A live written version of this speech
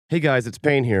Hey guys, it's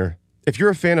Payne here. If you're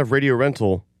a fan of Radio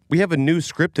Rental, we have a new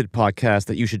scripted podcast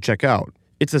that you should check out.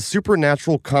 It's a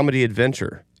supernatural comedy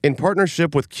adventure in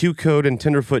partnership with Q Code and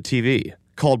Tenderfoot TV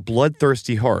called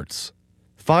Bloodthirsty Hearts.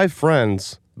 5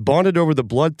 friends bonded over the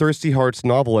Bloodthirsty Hearts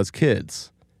novel as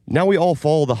kids. Now we all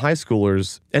follow the high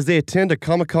schoolers as they attend a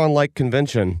Comic-Con-like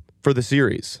convention for the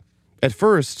series. At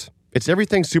first, it's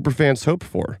everything superfans hoped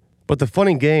for, but the fun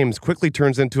and games quickly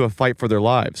turns into a fight for their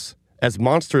lives as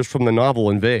monsters from the novel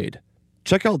invade.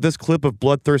 Check out this clip of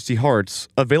Bloodthirsty Hearts,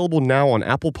 available now on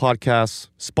Apple Podcasts,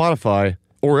 Spotify,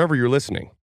 or wherever you're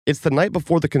listening. It's the night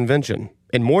before the convention,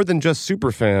 and more than just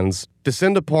superfans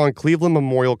descend upon Cleveland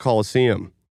Memorial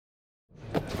Coliseum.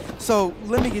 So,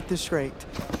 let me get this straight.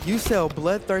 You sell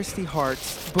Bloodthirsty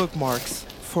Hearts bookmarks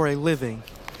for a living.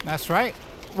 That's right.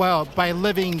 Well, by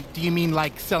living, do you mean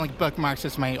like selling bookmarks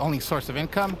is my only source of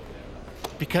income?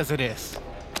 Because it is.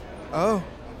 Oh.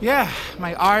 Yeah,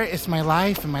 my art is my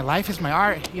life, and my life is my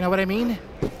art. You know what I mean?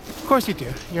 Of course you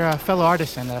do. You're a fellow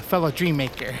artisan, a fellow dream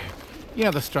maker. You know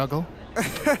the struggle.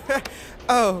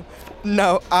 Oh,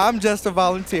 no, I'm just a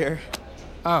volunteer.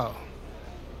 Oh.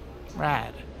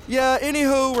 Rad. Yeah,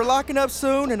 anywho, we're locking up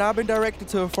soon, and I've been directed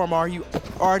to inform all you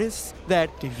artists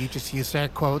that Did you just use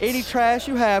that quote? any trash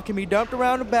you have can be dumped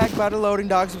around the back by the loading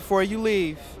docks before you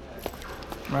leave.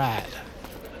 Rad.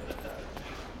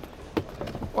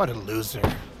 What a loser.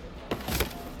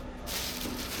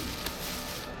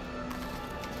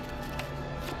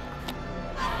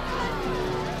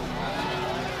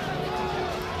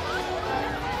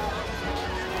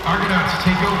 Argonauts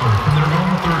take over from their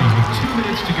own 30 with 2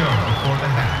 minutes to go before the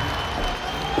hack.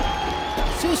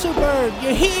 Susu Bird,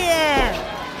 you're here!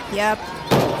 Yep.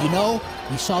 You know,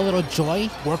 we saw little Joy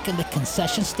working the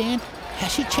concession stand.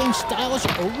 Has she changed styles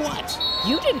or what?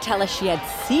 You didn't tell us she had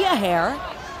Sia hair.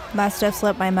 Must have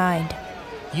slipped my mind.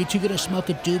 You two gonna smoke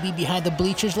a doobie behind the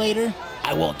bleachers later?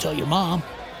 I won't tell your mom.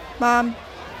 Mom,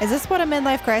 is this what a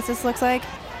midlife crisis looks like?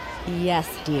 Yes,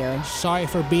 dear. Sorry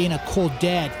for being a cold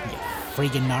dad, you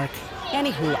friggin' narc.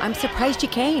 Anywho, I'm surprised you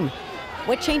came.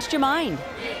 What changed your mind?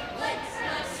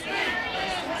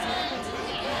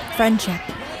 Friendship.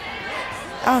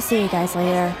 I'll see you guys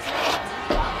later.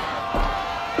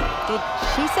 Did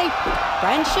she say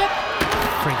friendship?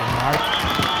 Friggin' narc.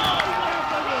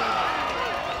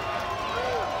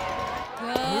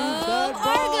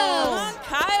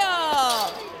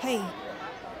 Kyle!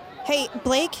 Hey,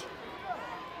 Blake?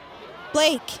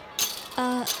 Blake!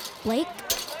 Blake?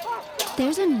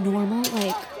 There's a normal,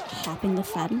 hopping the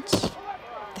fence.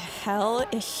 The hell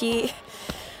is she?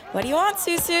 What do you want,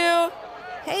 Susu?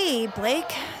 Hey, Blake.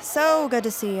 So good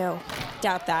to see you.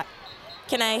 Doubt that.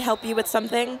 Can I help you with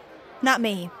something? Not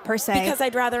me, per se. Because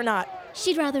I'd rather not.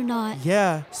 She'd rather not.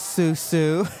 Yeah,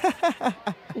 Susu.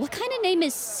 What kind of name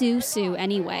is Susu,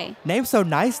 anyway? Name's so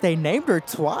nice they named her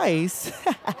twice.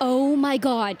 Oh my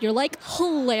god, you're,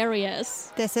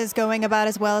 hilarious. This is going about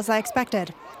as well as I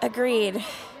expected. Agreed.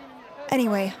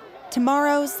 Anyway,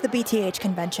 tomorrow's the BTH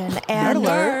convention, and...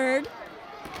 Nerd.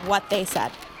 What they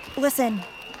said. Listen,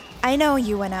 I know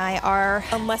you and I are...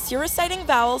 Unless you're reciting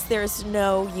vowels, there's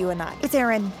no you and I. It's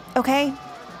Erin, okay?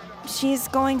 She's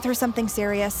going through something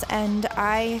serious, and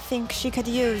I think she could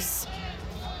use...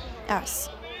 us.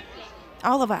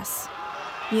 All of us.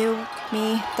 You,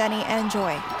 me, Denny, and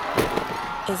Joy.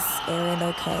 Is Erin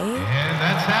okay? And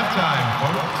that's halftime,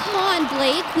 folks. Come on,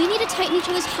 Blake. We need to tighten each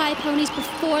other's high ponies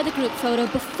before the group photo,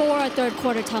 before our third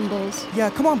quarter tumbles. Yeah,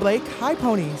 come on, Blake. Hi,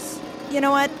 ponies. You know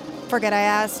what? Forget I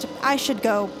asked. I should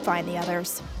go find the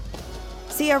others.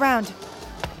 See you around.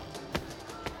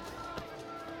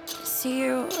 See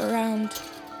you around.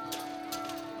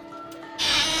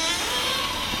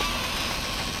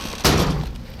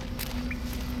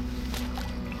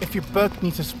 If your book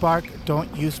needs a spark,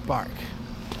 don't use bark.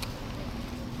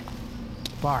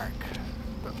 Bark.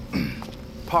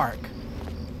 Park.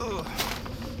 Ugh.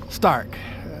 Stark.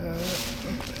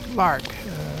 Lark.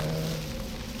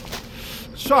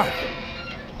 Shark.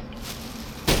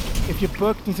 If your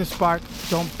book needs a spark,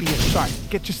 don't be a shark.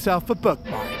 Get yourself a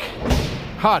bookmark.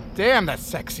 Hot damn, that's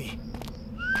sexy.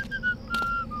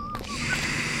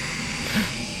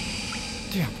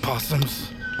 Damn possums.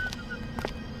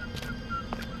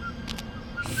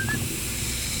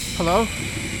 Hello?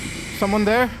 Someone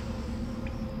there?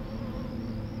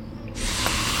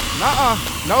 Nuh-uh.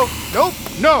 No, nope,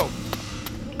 no.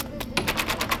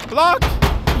 Blocked?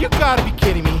 You gotta be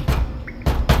kidding me.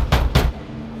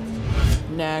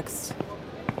 Next.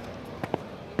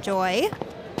 Joy?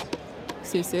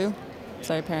 Susu.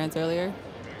 Saw your parents earlier.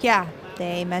 Yeah,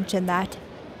 they mentioned that.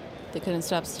 They couldn't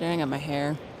stop staring at my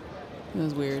hair. It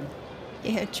was weird.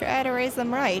 You try to raise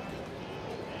them right.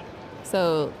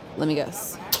 So, let me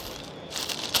guess.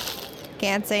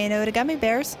 Can't say no to gummy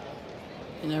bears.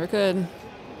 You never could.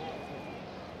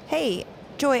 Hey,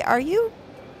 Joy, are you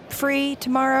free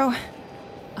tomorrow?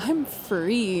 I'm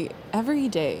free every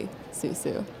day,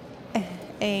 Susu.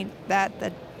 Ain't that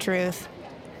the truth?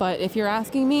 But if you're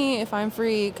asking me if I'm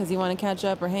free because you want to catch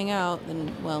up or hang out,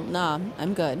 then, well, nah,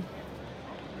 I'm good.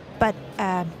 But,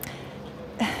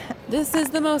 This is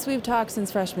the most we've talked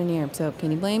since freshman year, so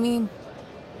can you blame me?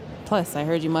 Plus, I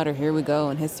heard you mutter, "Here we go,"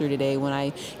 in history today when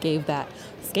I gave that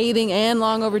scathing and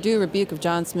long overdue rebuke of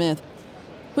John Smith.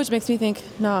 Which makes me think,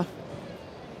 nah,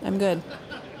 I'm good.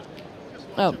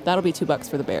 Oh, that'll be $2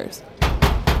 for the Bears.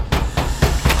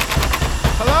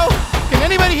 Hello? Can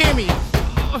anybody hear me?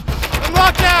 I'm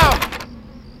locked down!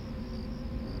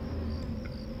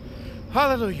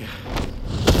 Hallelujah.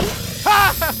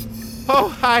 Ah! Oh,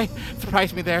 hi.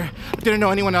 Surprised me there. Didn't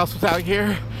know anyone else was out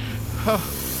here. Oh.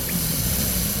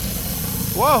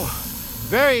 Whoa.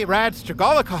 Very rad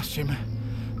Strigala costume.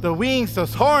 The wings,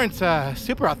 those horns,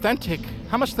 super authentic.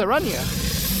 How much do they run you?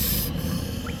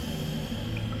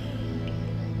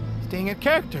 Staying in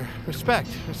character. Respect.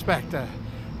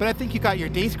 But I think you got your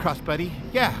days crossed, buddy.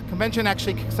 Yeah, convention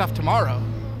actually kicks off tomorrow.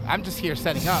 I'm just here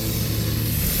setting up.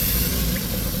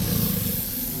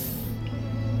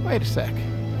 Wait a sec.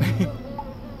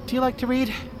 Do you like to read?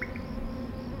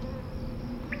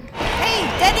 Hey,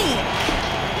 Denny!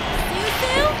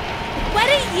 Susu? What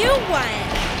do you want?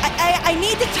 I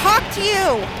need to talk to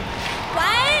you!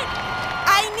 What?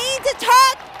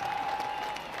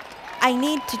 I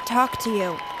need to talk to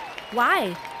you.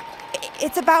 Why?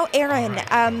 It's about Aaron.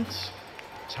 Time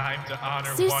to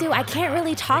honor Susu, one I can't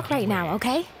really talk right now,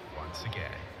 okay? Once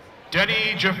again,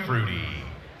 Denny Jafruti,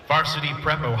 Varsity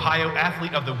Prep Ohio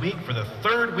Athlete of the Week for the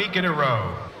 3rd week in a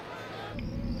row.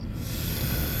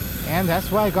 And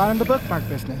that's why I got in the bookmark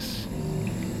business.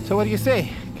 So what do you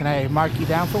say? Can I mark you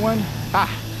down for one? I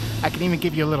can even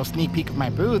give you a little sneak peek of my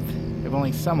booth. If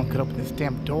only someone could open this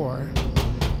damn door.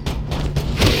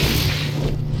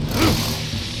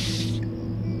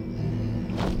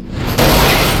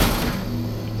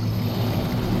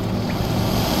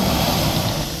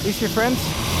 These your friends?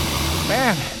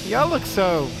 Man, y'all look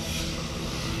so...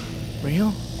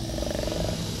 real?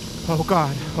 Oh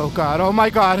God, oh my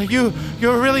God, you're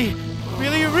really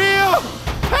real!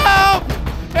 Help!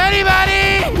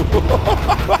 Anybody!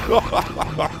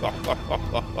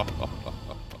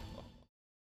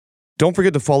 Don't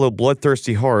forget to follow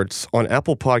Bloodthirsty Hearts on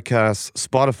Apple Podcasts,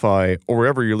 Spotify, or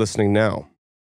wherever you're listening now.